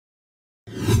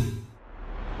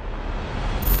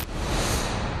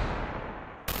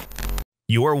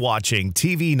You're watching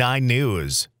TV9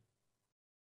 News.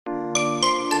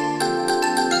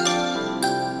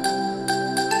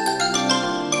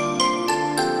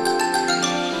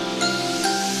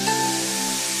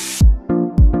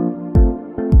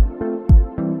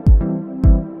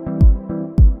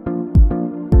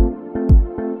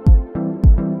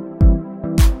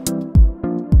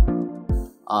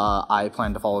 I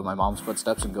plan to follow my mom's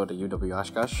footsteps and go to UW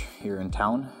Oshkosh here in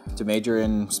town to major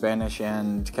in Spanish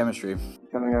and chemistry.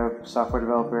 Becoming a software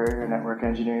developer or network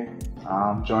engineer.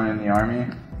 Joining the Army.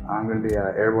 I'm going to be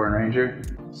an airborne ranger,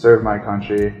 serve my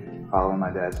country, follow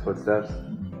my dad's footsteps.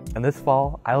 And this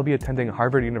fall, I'll be attending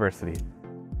Harvard University.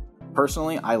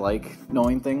 Personally, I like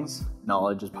knowing things.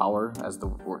 Knowledge is power, as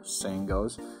the saying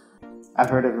goes.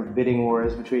 I've heard of bidding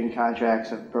wars between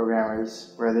contracts of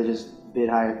programmers where they just bid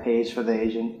higher pays for the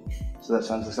agent. So that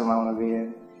sounds like something I want to be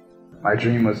in. My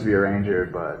dream was to be a ranger,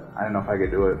 but I don't know if I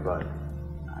could do it, but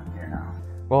I'm here now.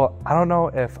 Well, I don't know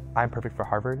if I'm perfect for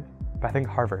Harvard, but I think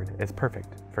Harvard is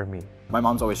perfect for me. My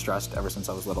mom's always stressed ever since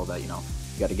I was little that, you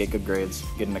got to get good grades,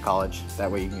 get into college.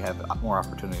 That way you can have more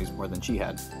opportunities, more than she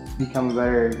had. Become a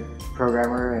better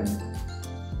programmer and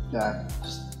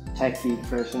just techie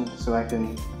person so I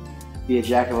can be a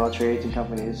jack of all trades in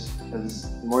companies.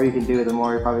 Because the more you can do, the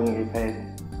more you're probably going to get paid.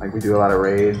 Like, we do a lot of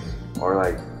raids or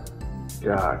like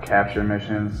capture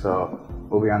missions, so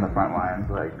we'll be on the front lines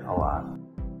like a lot.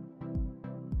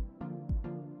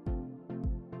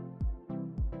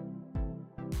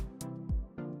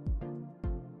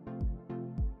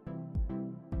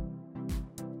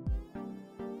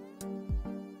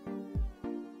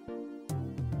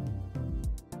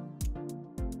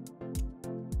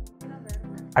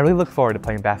 I really look forward to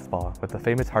playing basketball with the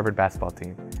famous Harvard basketball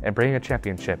team and bringing a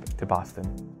championship to Boston.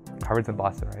 Harvard's in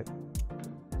Boston, right?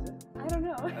 I don't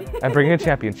know. And bringing a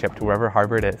championship to wherever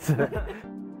Harvard is.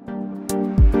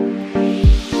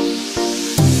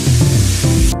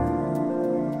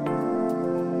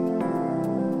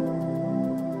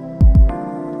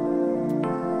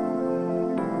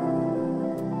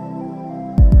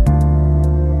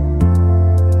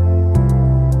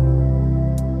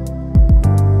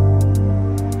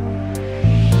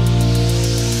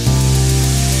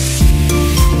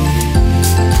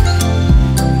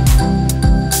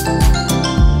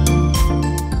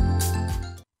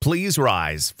 Please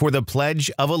rise for the Pledge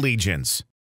of Allegiance.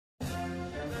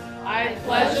 I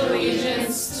pledge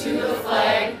allegiance to the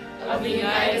flag of the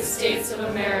United States of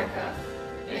America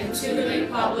and to the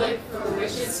republic for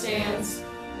which it stands,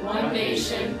 one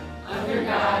nation, under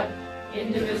God,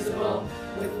 indivisible,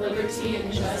 with liberty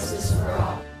and justice for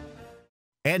all.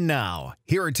 And now,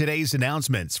 here are today's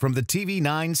announcements from the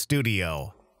TV9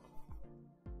 studio.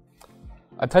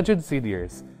 Attention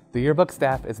seniors. The yearbook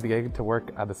staff is beginning to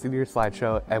work on the senior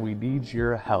slideshow and we need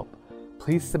your help.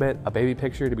 Please submit a baby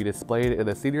picture to be displayed in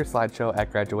the senior slideshow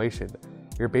at graduation.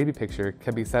 Your baby picture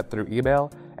can be sent through email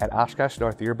at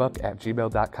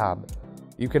oshkoshnorthyearbook@gmail.com.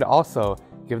 You can also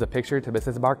give the picture to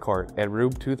Mrs. Marcourt at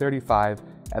room 235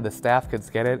 and the staff can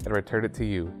scan it and return it to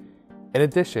you. In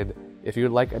addition, if you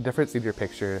would like a different senior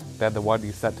picture than the one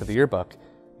you sent to the yearbook,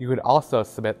 you can also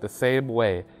submit the same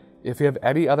way. If you have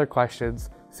any other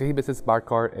questions, see Mrs.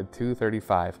 Marcourt at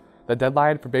 235. The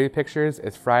deadline for baby pictures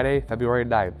is Friday, February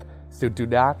 9th, so do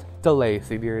not delay,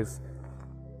 seniors.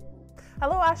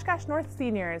 Hello, Oshkosh North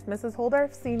seniors. Mrs.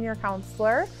 Holdorf, Senior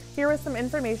Counselor, here with some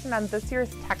information on this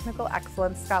year's Technical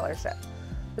Excellence Scholarship.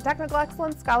 The Technical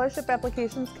Excellence Scholarship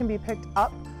applications can be picked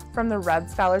up from the red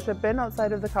scholarship bin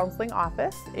outside of the counseling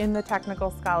office in the Technical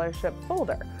Scholarship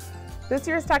folder. This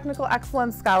year's Technical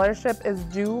Excellence Scholarship is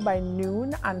due by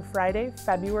noon on Friday,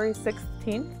 February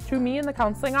 16th to me in the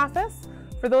counseling office.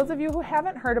 For those of you who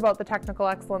haven't heard about the Technical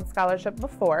Excellence Scholarship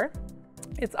before,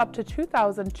 it's up to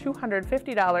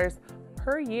 $2,250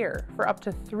 per year for up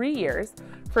to 3 years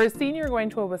for a senior going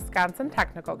to a Wisconsin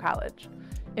technical college.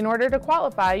 In order to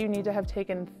qualify, you need to have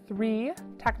taken 3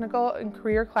 technical and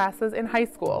career classes in high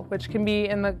school, which can be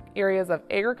in the areas of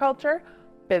agriculture,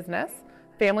 business,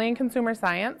 family and consumer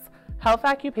science, health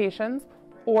occupations,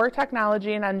 or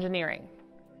technology and engineering.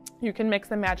 You can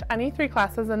mix and match any 3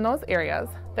 classes in those areas.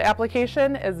 The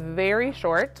application is very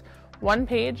short, 1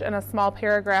 page and a small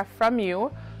paragraph from you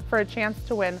for a chance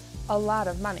to win a lot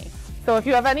of money. So if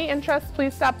you have any interest,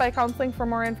 please stop by counseling for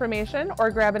more information or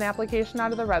grab an application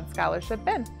out of the red scholarship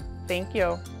bin. Thank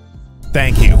you.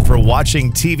 Thank you for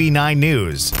watching TV9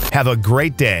 News. Have a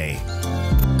great day.